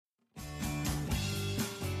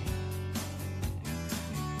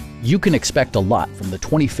You can expect a lot from the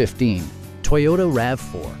 2015 Toyota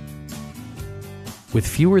RAV4. With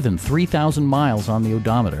fewer than 3,000 miles on the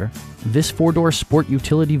odometer, this four-door sport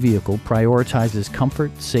utility vehicle prioritizes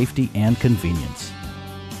comfort, safety, and convenience.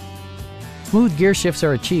 Smooth gear shifts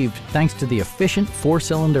are achieved thanks to the efficient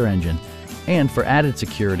four-cylinder engine, and for added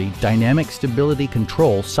security, dynamic stability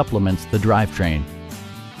control supplements the drivetrain.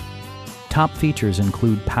 Top features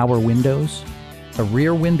include power windows, a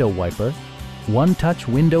rear window wiper, one-touch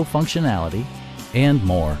window functionality, and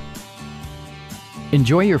more.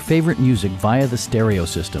 Enjoy your favorite music via the stereo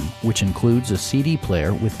system, which includes a CD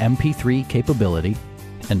player with MP3 capability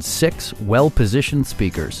and 6 well-positioned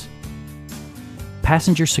speakers.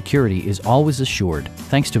 Passenger security is always assured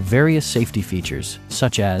thanks to various safety features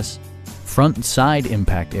such as front and side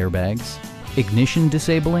impact airbags, ignition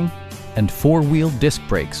disabling, and four-wheel disc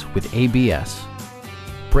brakes with ABS.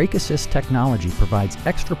 Brake Assist technology provides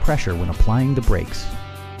extra pressure when applying the brakes.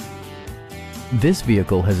 This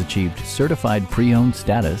vehicle has achieved certified pre-owned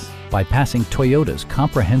status by passing Toyota's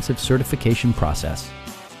comprehensive certification process.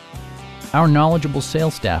 Our knowledgeable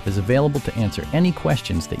sales staff is available to answer any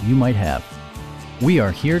questions that you might have. We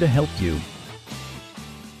are here to help you.